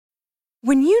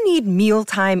When you need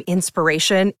mealtime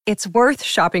inspiration, it's worth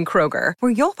shopping Kroger,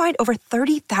 where you'll find over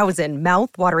 30,000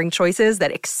 mouth-watering choices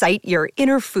that excite your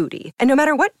inner foodie. And no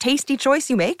matter what tasty choice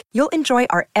you make, you'll enjoy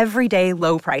our everyday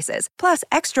low prices, plus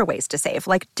extra ways to save,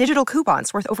 like digital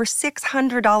coupons worth over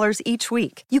 $600 each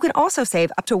week. You can also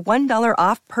save up to $1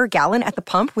 off per gallon at the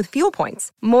pump with fuel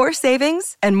points. More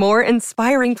savings and more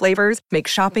inspiring flavors make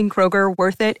shopping Kroger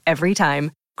worth it every time.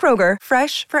 Kroger,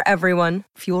 fresh for everyone.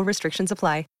 Fuel restrictions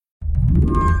apply.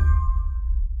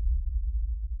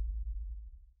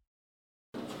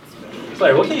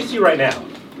 Claire, what can you see right now?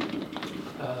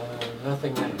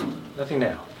 Nothing now. Nothing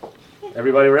now.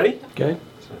 Everybody ready? Okay.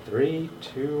 So 3,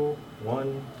 2,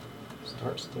 1,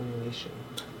 start stimulation.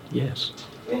 Yes.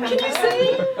 Can you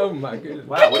see? Oh my goodness.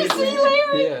 Wow, Can you see,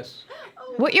 Larry? Yes.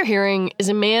 What you're hearing is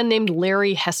a man named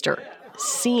Larry Hester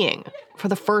seeing for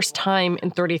the first time in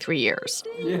 33 years.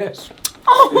 Yes.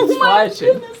 Oh It's my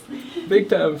flashing. goodness. Big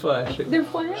time flashing. They're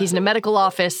flashing. He's in a medical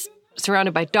office,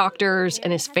 surrounded by doctors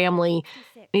and his family,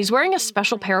 and he's wearing a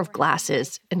special pair of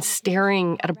glasses and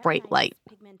staring at a bright light.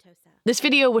 This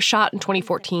video was shot in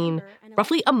 2014,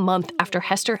 roughly a month after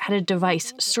Hester had a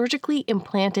device surgically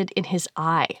implanted in his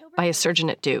eye by a surgeon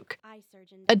at Duke.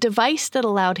 A device that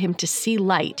allowed him to see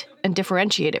light and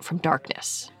differentiate it from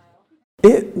darkness.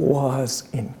 It was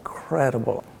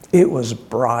incredible. It was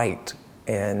bright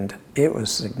and it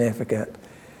was significant.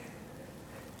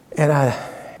 And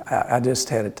I just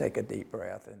had to take a deep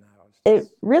breath. It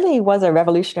really was a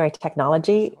revolutionary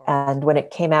technology. And when it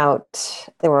came out,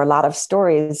 there were a lot of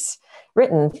stories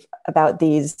written about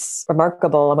these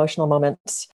remarkable emotional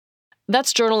moments.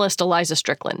 That's journalist Eliza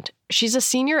Strickland. She's a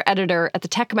senior editor at the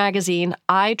tech magazine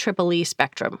IEEE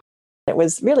Spectrum. It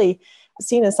was really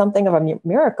seen as something of a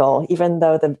miracle, even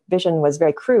though the vision was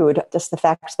very crude. Just the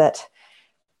fact that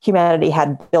humanity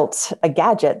had built a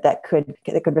gadget that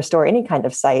could restore any kind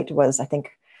of sight was, I think,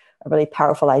 a really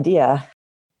powerful idea.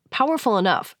 Powerful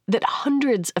enough that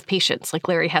hundreds of patients like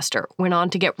Larry Hester went on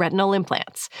to get retinal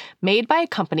implants made by a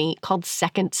company called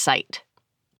Second Sight.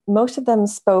 Most of them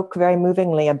spoke very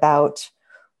movingly about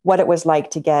what it was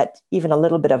like to get even a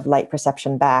little bit of light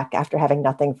perception back after having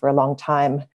nothing for a long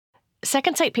time.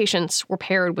 Second Sight patients were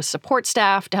paired with support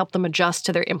staff to help them adjust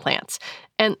to their implants,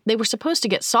 and they were supposed to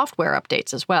get software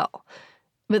updates as well.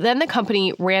 But then the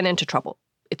company ran into trouble.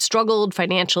 It struggled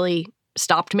financially,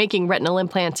 stopped making retinal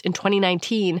implants in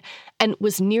 2019, and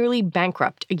was nearly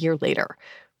bankrupt a year later.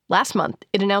 Last month,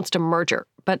 it announced a merger,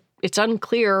 but it's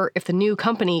unclear if the new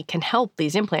company can help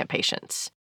these implant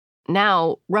patients.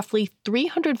 Now, roughly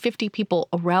 350 people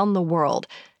around the world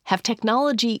have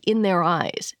technology in their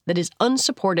eyes that is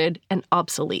unsupported and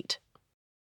obsolete.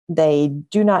 They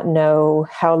do not know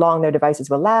how long their devices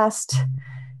will last.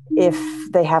 If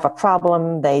they have a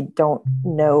problem, they don't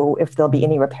know if there'll be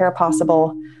any repair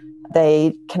possible.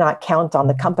 They cannot count on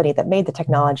the company that made the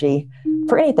technology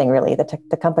for anything, really.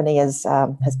 The company has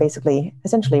basically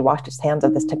essentially washed its hands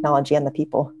of this technology and the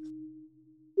people.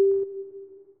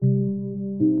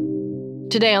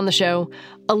 Today on the show,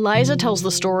 Eliza tells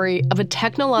the story of a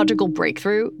technological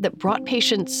breakthrough that brought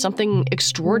patients something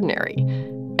extraordinary,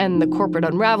 and the corporate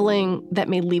unraveling that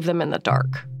may leave them in the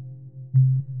dark.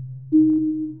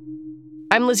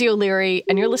 I'm Lizzie O'Leary,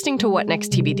 and you're listening to What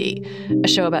Next TBD, a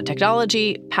show about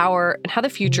technology, power, and how the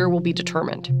future will be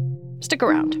determined. Stick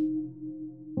around.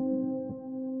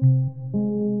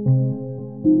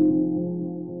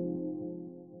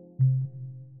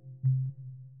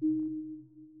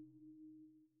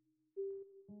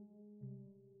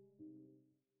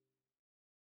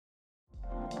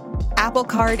 Apple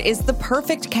Card is the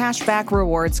perfect cashback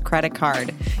rewards credit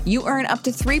card. You earn up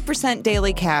to 3%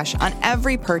 daily cash on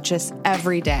every purchase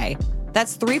every day.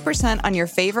 That's 3% on your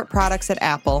favorite products at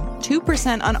Apple,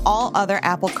 2% on all other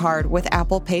Apple Card with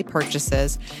Apple Pay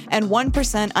purchases, and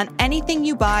 1% on anything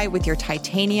you buy with your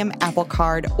titanium Apple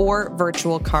Card or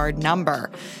virtual card number.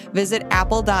 Visit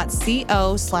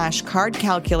apple.co/card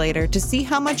calculator to see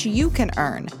how much you can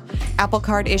earn. Apple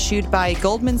Card issued by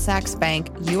Goldman Sachs Bank,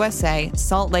 USA,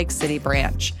 Salt Lake City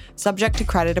branch. Subject to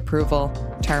credit approval.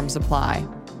 Terms apply.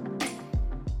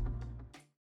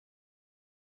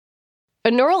 A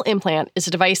neural implant is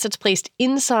a device that's placed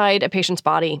inside a patient's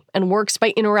body and works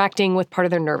by interacting with part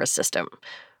of their nervous system.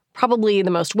 Probably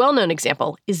the most well-known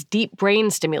example is deep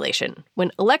brain stimulation, when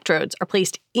electrodes are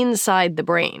placed inside the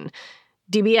brain.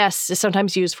 DBS is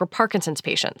sometimes used for Parkinson's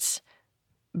patients.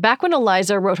 Back when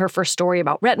Eliza wrote her first story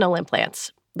about retinal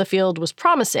implants, the field was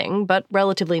promising, but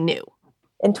relatively new.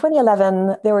 In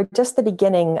 2011, there were just the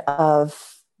beginning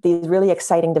of these really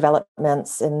exciting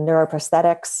developments in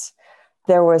neuroprosthetics.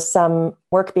 There was some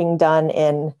work being done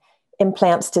in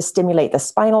implants to stimulate the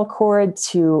spinal cord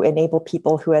to enable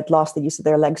people who had lost the use of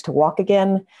their legs to walk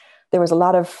again. There was a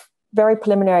lot of very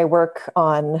preliminary work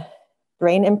on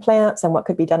brain implants and what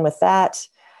could be done with that.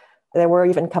 There were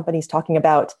even companies talking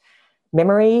about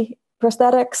memory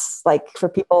prosthetics, like for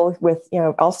people with,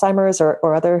 Alzheimer's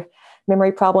or other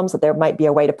memory problems, that there might be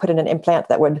a way to put in an implant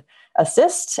that would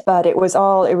assist. But it was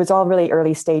all really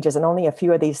early stages, and only a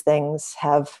few of these things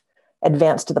have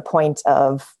advanced to the point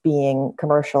of being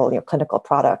commercial, clinical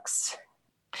products.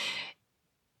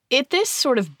 At this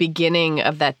sort of beginning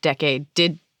of that decade,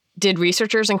 did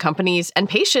researchers and companies and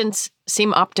patients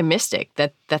seem optimistic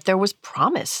that there was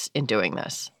promise in doing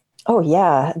this? Oh,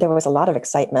 yeah. There was a lot of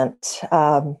excitement.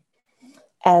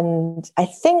 And I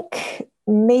think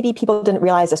maybe people didn't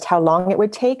realize just how long it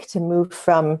would take to move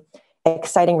from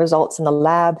exciting results in the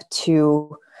lab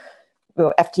to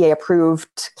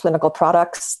FDA-approved clinical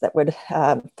products that would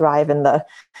thrive in the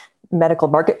medical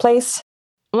marketplace.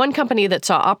 One company that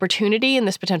saw opportunity in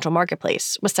this potential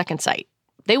marketplace was Second Sight.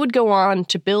 They would go on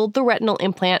to build the retinal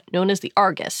implant known as the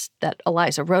Argus that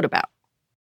Eliza wrote about.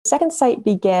 Second Sight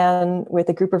began with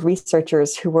a group of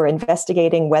researchers who were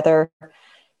investigating whether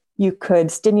you could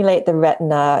stimulate the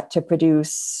retina to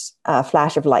produce a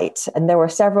flash of light. And there were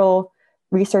several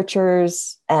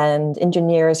researchers and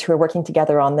engineers who were working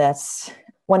together on this.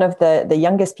 One of the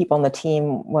youngest people on the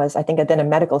team was, I think, then a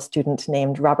medical student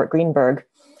named Robert Greenberg.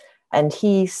 And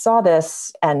he saw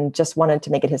this and just wanted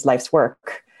to make it his life's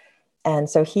work. And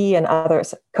so he and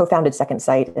others co-founded Second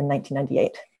Sight in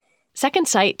 1998. Second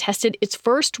Sight tested its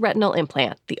first retinal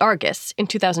implant, the Argus, in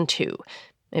 2002.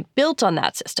 It built on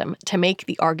that system to make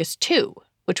the Argus 2,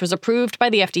 which was approved by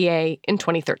the FDA in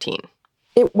 2013.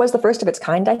 It was the first of its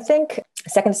kind, I think.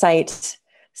 Second Sight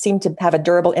seemed to have a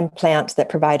durable implant that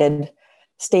provided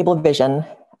stable vision.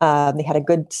 They had a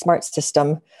good smart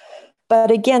system.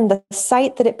 But again, the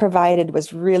sight that it provided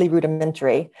was really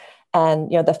rudimentary.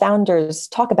 And, the founders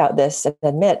talk about this and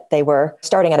admit they were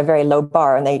starting at a very low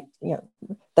bar. And they,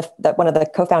 one of the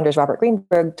co-founders, Robert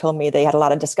Greenberg, told me they had a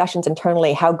lot of discussions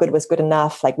internally. How good was good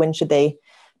enough? Like, when should they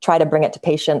try to bring it to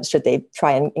patients? Should they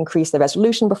try and increase the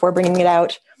resolution before bringing it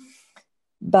out?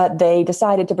 But they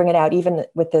decided to bring it out even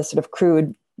with this sort of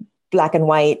crude black and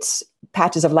white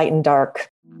patches of light and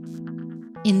dark.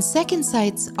 In Second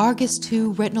Sight's Argus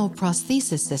 2 retinal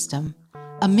prosthesis system,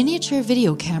 a miniature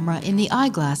video camera in the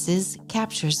eyeglasses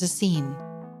captures the scene.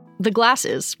 The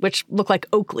glasses, which look like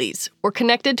Oakleys, were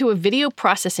connected to a video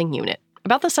processing unit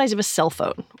about the size of a cell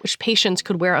phone, which patients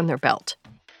could wear on their belt.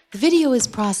 The video is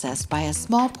processed by a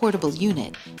small portable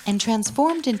unit and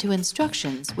transformed into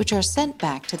instructions which are sent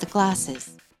back to the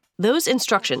glasses. Those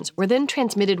instructions were then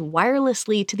transmitted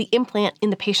wirelessly to the implant in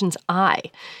the patient's eye,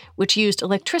 which used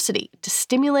electricity to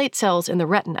stimulate cells in the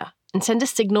retina and send a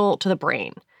signal to the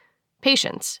brain.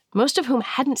 Patients, most of whom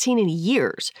hadn't seen in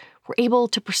years, were able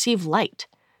to perceive light.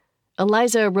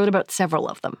 Eliza wrote about several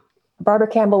of them. Barbara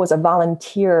Campbell was a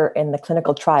volunteer in the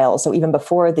clinical trial, so even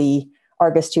before the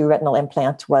Argus 2 retinal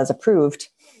implant was approved,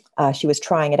 she was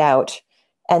trying it out.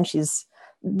 And she's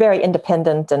very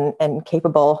independent and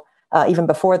capable, even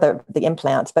before the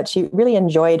implant, but she really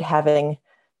enjoyed having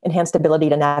enhanced ability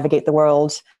to navigate the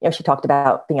world. She talked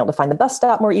about being able to find the bus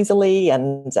stop more easily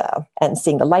and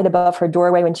seeing the light above her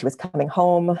doorway when she was coming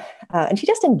home. And she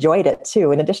just enjoyed it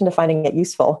too, in addition to finding it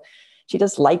useful. She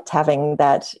just liked having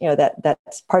that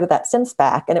part of that sense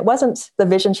back. And it wasn't the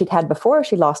vision she'd had before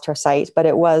she lost her sight, but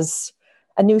it was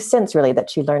a new sense really that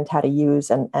she learned how to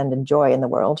use and enjoy in the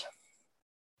world.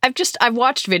 I've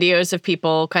watched videos of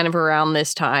people kind of around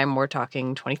this time. We're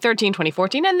talking 2013,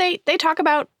 2014, and they talk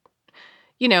about,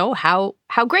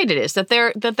 how great it is that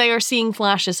they are seeing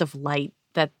flashes of light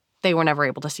that they were never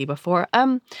able to see before.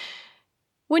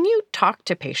 When you talk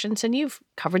to patients, and you've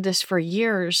covered this for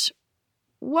years,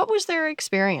 what was their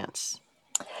experience?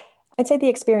 I'd say the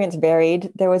experience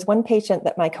varied. There was one patient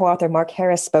that my co-author Mark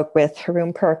Harris spoke with,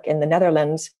 Haroon Perk in the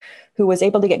Netherlands, who was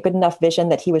able to get good enough vision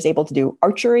that he was able to do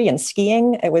archery and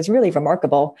skiing. It was really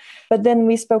remarkable. But then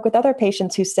we spoke with other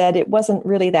patients who said it wasn't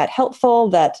really that helpful,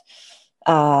 that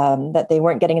they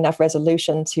weren't getting enough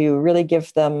resolution to really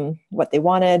give them what they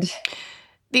wanted.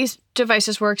 These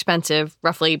devices were expensive,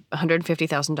 roughly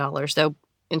 $150,000, though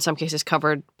in some cases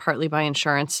covered partly by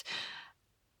insurance.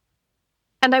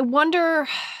 And I wonder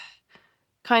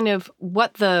kind of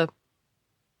what the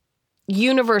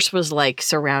universe was like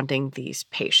surrounding these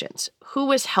patients. Who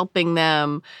was helping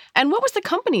them? And what was the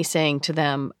company saying to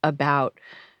them about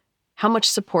how much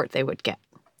support they would get?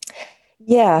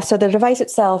 Yeah, so the device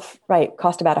itself,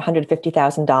 cost about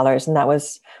 $150,000, and that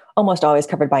was almost always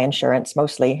covered by insurance,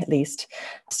 mostly at least.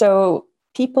 So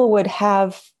people would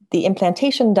have the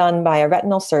implantation done by a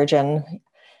retinal surgeon,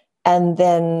 and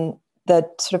then the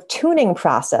sort of tuning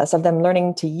process of them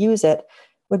learning to use it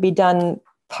would be done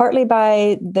partly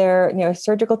by their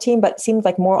surgical team, but seemed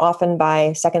like more often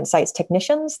by Second Sight's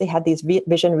technicians. They had these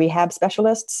vision rehab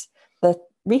specialists. The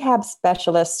rehab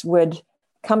specialists would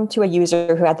come to a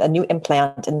user who had a new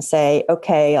implant and say,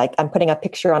 okay, like I'm putting a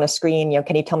picture on a screen,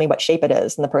 can you tell me what shape it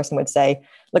is? And the person would say,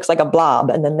 looks like a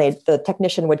blob. And then the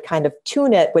technician would kind of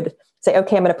tune it, would say,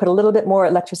 okay, I'm going to put a little bit more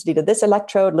electricity to this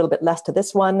electrode, a little bit less to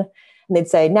this one. And they'd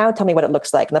say, now tell me what it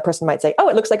looks like. And the person might say, oh,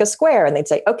 it looks like a square. And they'd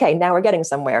say, okay, now we're getting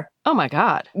somewhere. Oh my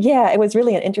God. Yeah, it was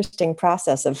really an interesting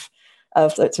process of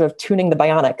sort of tuning the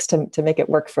bionics to make it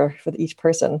work for each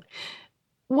person.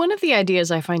 One of the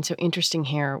ideas I find so interesting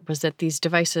here was that these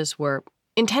devices were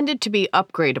intended to be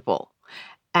upgradable,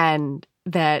 and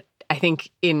that I think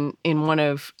in one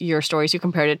of your stories, you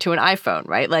compared it to an iPhone,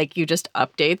 right? Like you just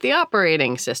update the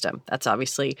operating system. That's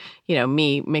obviously,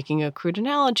 me making a crude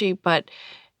analogy, but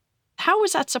how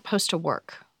was that supposed to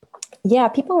work? Yeah,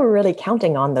 people were really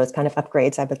counting on those kind of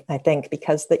upgrades, I think,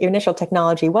 because the initial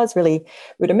technology was really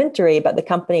rudimentary, but the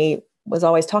company was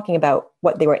always talking about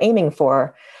what they were aiming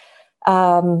for.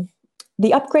 The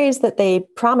upgrades that they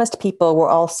promised people were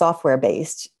all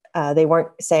software-based. They weren't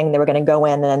saying they were going to go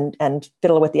in and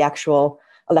fiddle with the actual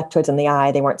electrodes in the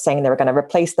eye. They weren't saying they were going to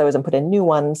replace those and put in new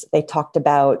ones. They talked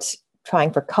about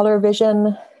trying for color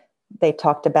vision. They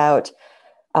talked about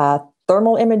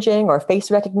thermal imaging or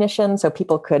face recognition, so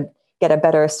people could get a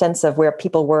better sense of where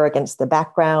people were against the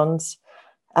backgrounds,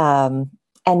 and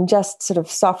just sort of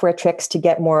software tricks to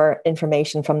get more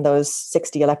information from those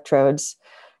 60 electrodes.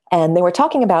 And they were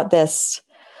talking about this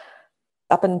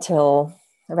up until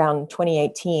around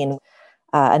 2018.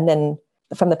 And then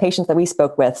from the patients that we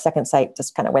spoke with, Second Sight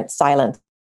just kind of went silent.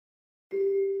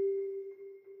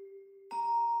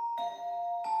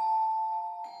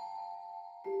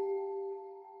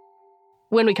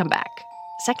 When we come back,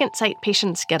 Second Sight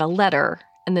patients get a letter,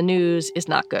 and the news is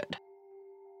not good.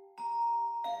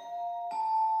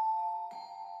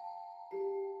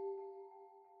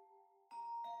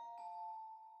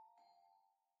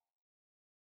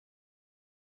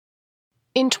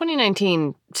 In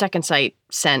 2019, Second Sight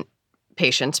sent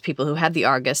patients, people who had the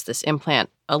Argus, this implant,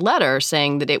 a letter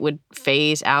saying that it would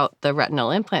phase out the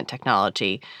retinal implant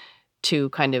technology to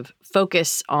kind of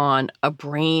focus on a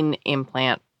brain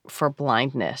implant for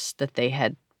blindness that they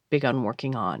had begun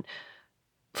working on.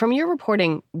 From your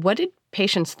reporting, what did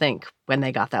patients think when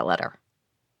they got that letter?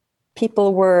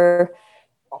 People were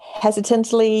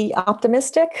hesitantly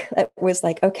optimistic. It was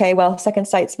like, okay, well, Second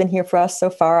Sight's been here for us so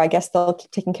far. I guess they'll keep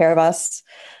taking care of us.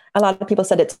 A lot of people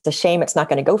said it's a shame it's not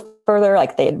going to go further.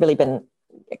 Like they had really been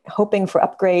hoping for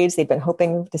upgrades. They'd been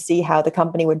hoping to see how the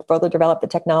company would further develop the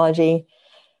technology.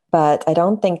 But I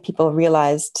don't think people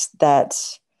realized that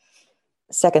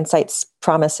Second Sight's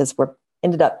promises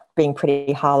ended up being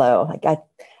pretty hollow. Like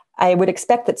I would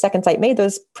expect that Second Sight made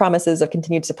those promises of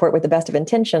continued support with the best of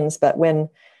intentions, but when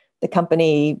the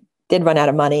company did run out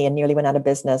of money and nearly went out of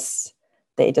business,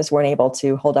 they just weren't able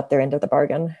to hold up their end of the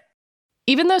bargain.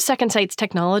 Even though Second Sight's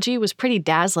technology was pretty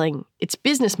dazzling, its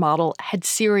business model had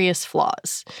serious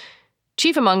flaws.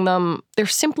 Chief among them, there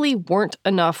simply weren't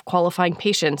enough qualifying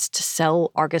patients to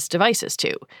sell Argus devices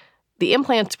to. The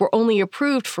implants were only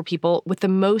approved for people with the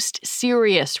most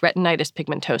serious retinitis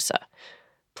pigmentosa.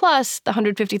 Plus, the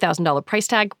 $150,000 price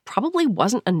tag probably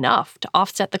wasn't enough to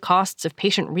offset the costs of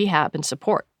patient rehab and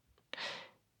support.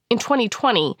 In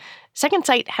 2020, Second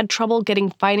Sight had trouble getting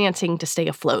financing to stay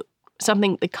afloat,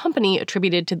 something the company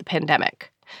attributed to the pandemic.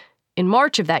 In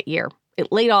March of that year,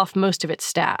 it laid off most of its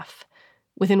staff.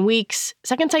 Within weeks,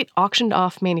 Second Sight auctioned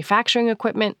off manufacturing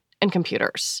equipment and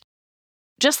computers.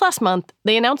 Just last month,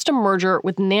 they announced a merger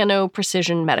with Nano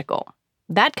Precision Medical.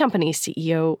 That company's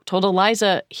CEO told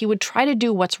Eliza he would try to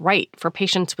do what's right for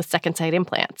patients with Second Sight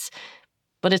implants.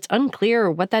 But it's unclear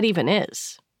what that even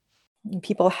is.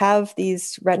 People have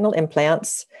these retinal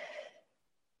implants.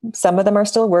 Some of them are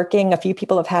still working. A few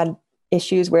people have had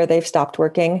issues where they've stopped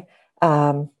working.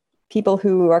 People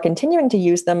who are continuing to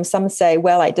use them, some say,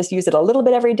 well, I just use it a little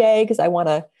bit every day because I want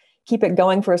to keep it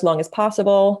going for as long as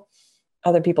possible.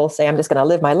 Other people say, I'm just going to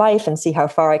live my life and see how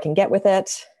far I can get with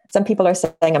it. Some people are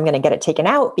saying, I'm going to get it taken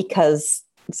out because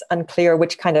it's unclear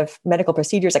which kind of medical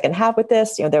procedures I can have with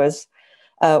this. There was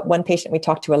one patient we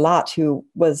talked to a lot who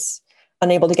was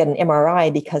unable to get an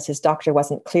MRI because his doctor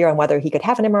wasn't clear on whether he could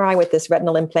have an MRI with this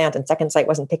retinal implant, and Second Sight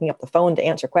wasn't picking up the phone to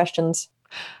answer questions.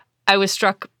 I was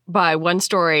struck by one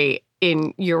story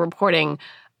in your reporting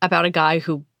about a guy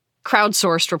who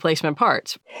crowdsourced replacement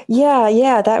parts.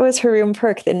 Yeah, that was Haroon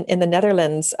Perk in the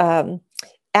Netherlands.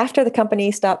 after the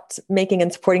company stopped making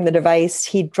and supporting the device,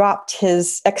 he dropped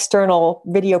his external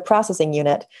video processing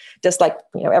unit, just like,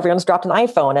 everyone's dropped an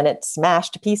iPhone and it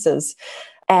smashed to pieces.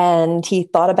 And he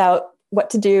thought about what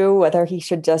to do, whether he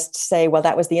should just say, well,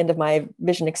 that was the end of my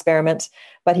vision experiment.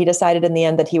 But he decided in the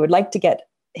end that he would like to get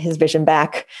his vision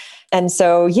back. And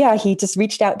so, he just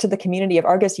reached out to the community of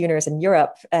Argus users in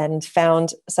Europe and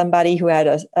found somebody who had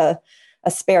a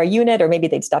spare unit, or maybe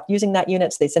they'd stopped using that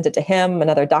unit, so they sent it to him.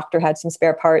 Another doctor had some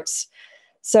spare parts.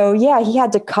 So he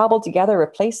had to cobble together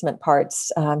replacement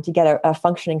parts to get a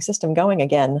functioning system going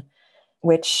again,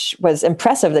 which was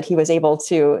impressive that he was able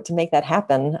to make that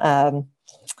happen.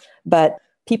 But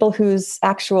people whose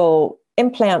actual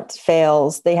implant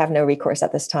fails, they have no recourse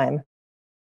at this time.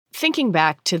 Thinking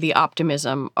back to the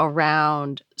optimism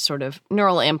around sort of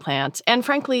neural implants, and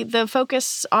frankly, the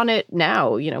focus on it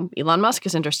now, Elon Musk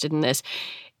is interested in this,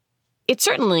 it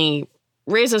certainly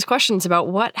raises questions about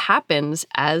what happens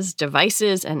as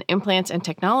devices and implants and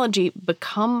technology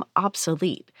become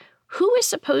obsolete. Who is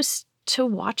supposed to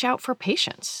watch out for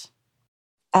patients?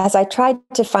 As I tried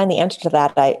to find the answer to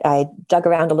that, I dug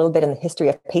around a little bit in the history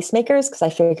of pacemakers, because I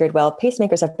figured, well,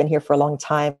 pacemakers have been here for a long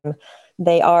time.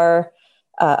 They are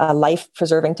a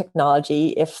life-preserving technology.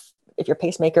 If your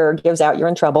pacemaker gives out, you're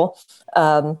in trouble.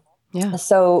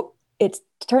 So it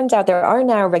turns out there are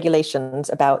now regulations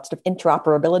about sort of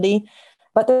interoperability,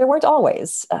 but there weren't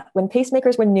always. When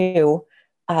pacemakers were new,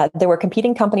 there were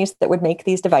competing companies that would make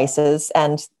these devices,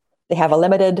 and they have a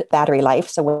limited battery life.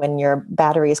 So when your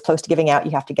battery is close to giving out,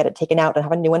 you have to get it taken out and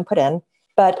have a new one put in.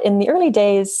 But in the early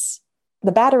days,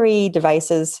 the battery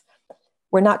devices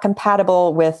were not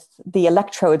compatible with the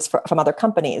electrodes from other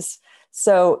companies.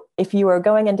 So if you were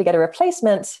going in to get a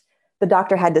replacement, the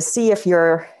doctor had to see if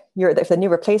if the new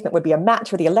replacement would be a match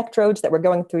for the electrodes that were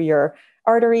going through your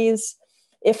arteries.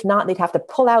 If not, they'd have to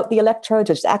pull out the electrodes,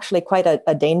 which is actually quite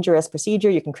a dangerous procedure.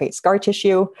 You can create scar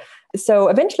tissue. So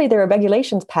eventually there were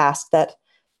regulations passed that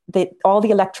all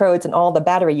the electrodes and all the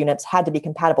battery units had to be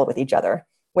compatible with each other,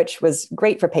 which was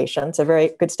great for patients, a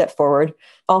very good step forward.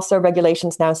 Also,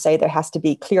 regulations now say there has to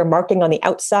be clear marking on the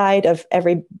outside of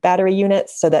every battery unit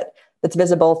so that it's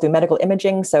visible through medical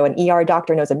imaging, so an ER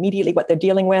doctor knows immediately what they're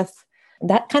dealing with.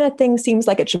 That kind of thing seems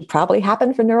like it should probably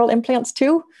happen for neural implants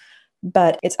too,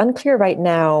 but it's unclear right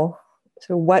now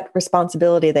what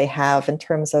responsibility they have in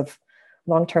terms of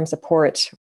long-term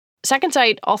support. Second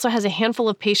Sight also has a handful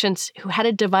of patients who had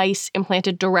a device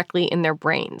implanted directly in their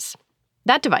brains.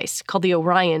 That device, called the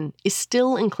Orion, is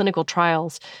still in clinical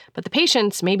trials, but the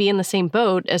patients may be in the same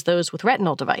boat as those with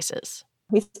retinal devices.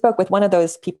 We spoke with one of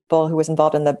those people who was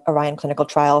involved in the Orion clinical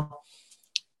trial,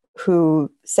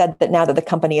 who said that now that the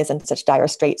company is in such dire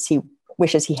straits, he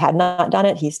wishes he had not done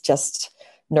it. He's just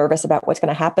nervous about what's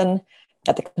going to happen.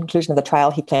 At the conclusion of the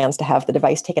trial, he plans to have the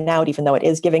device taken out, even though it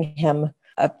is giving him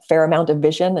a fair amount of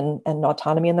vision and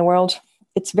autonomy in the world.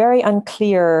 It's very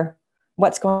unclear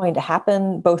what's going to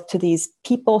happen both to these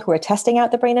people who are testing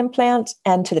out the brain implant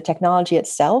and to the technology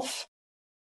itself.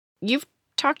 You've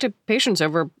talked to patients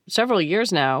over several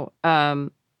years now.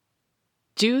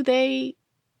 Do they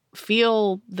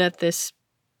feel that this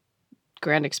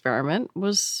grand experiment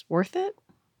was worth it?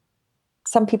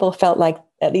 Some people felt like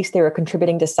at least they were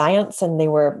contributing to science and they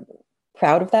were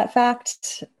proud of that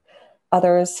fact.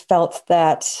 Others felt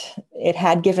that it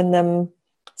had given them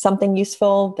something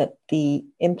useful, that the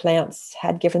implants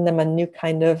had given them a new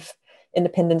kind of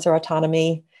independence or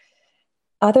autonomy.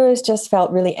 Others just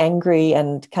felt really angry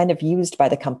and kind of used by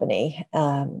the company,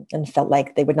 and felt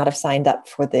like they would not have signed up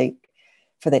for the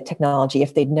technology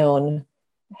if they'd known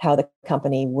how the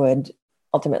company would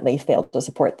ultimately fail to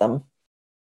support them.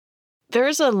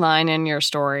 There's a line in your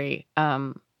story,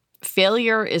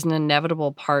 failure is an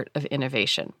inevitable part of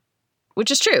innovation,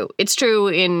 which is true. It's true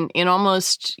in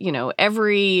almost,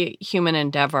 every human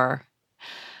endeavor.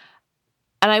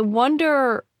 And I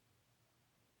wonder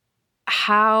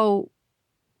how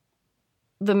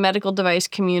the medical device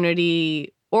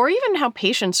community, or even how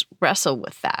patients wrestle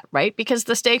with that, right? Because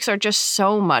the stakes are just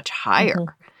so much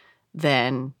higher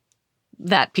than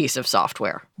that piece of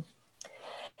software.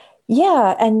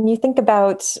 Yeah, and you think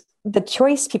about the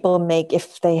choice people make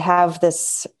if they have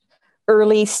this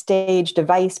early stage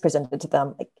device presented to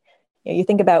them. Like, you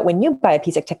think about when you buy a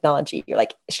piece of technology, you're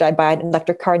like, should I buy an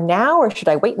electric car now, or should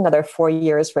I wait another 4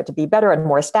 years for it to be better and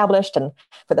more established and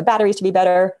for the batteries to be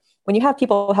better? When you have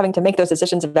people having to make those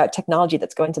decisions about technology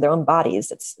that's going to their own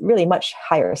bodies, it's really much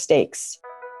higher stakes.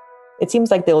 It seems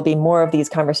like there will be more of these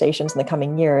conversations in the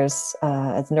coming years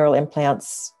as neural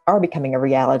implants are becoming a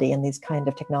reality and these kind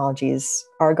of technologies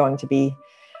are going to be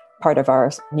part of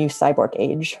our new cyborg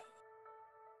age.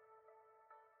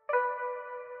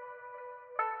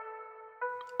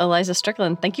 Eliza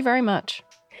Strickland, thank you very much.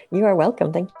 You are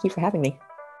welcome. Thank you for having me.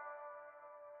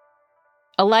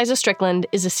 Eliza Strickland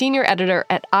is a senior editor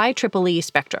at IEEE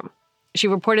Spectrum. She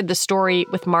reported the story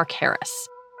with Mark Harris.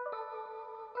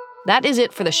 That is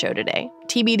it for the show today.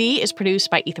 TBD is produced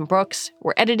by Ethan Brooks.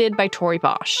 We're edited by Tori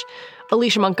Bosch.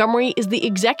 Alicia Montgomery is the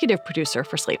executive producer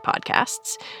for Slate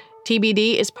Podcasts.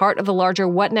 TBD is part of the larger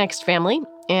What Next family,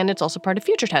 and it's also part of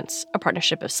Future Tense, a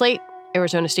partnership of Slate,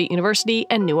 Arizona State University,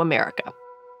 and New America.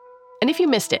 And if you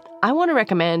missed it, I want to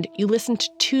recommend you listen to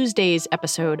Tuesday's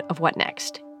episode of What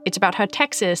Next. It's about how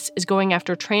Texas is going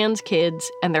after trans kids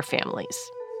and their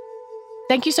families.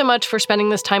 Thank you so much for spending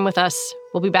this time with us.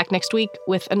 We'll be back next week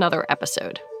with another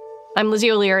episode. I'm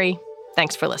Lizzie O'Leary.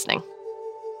 Thanks for listening.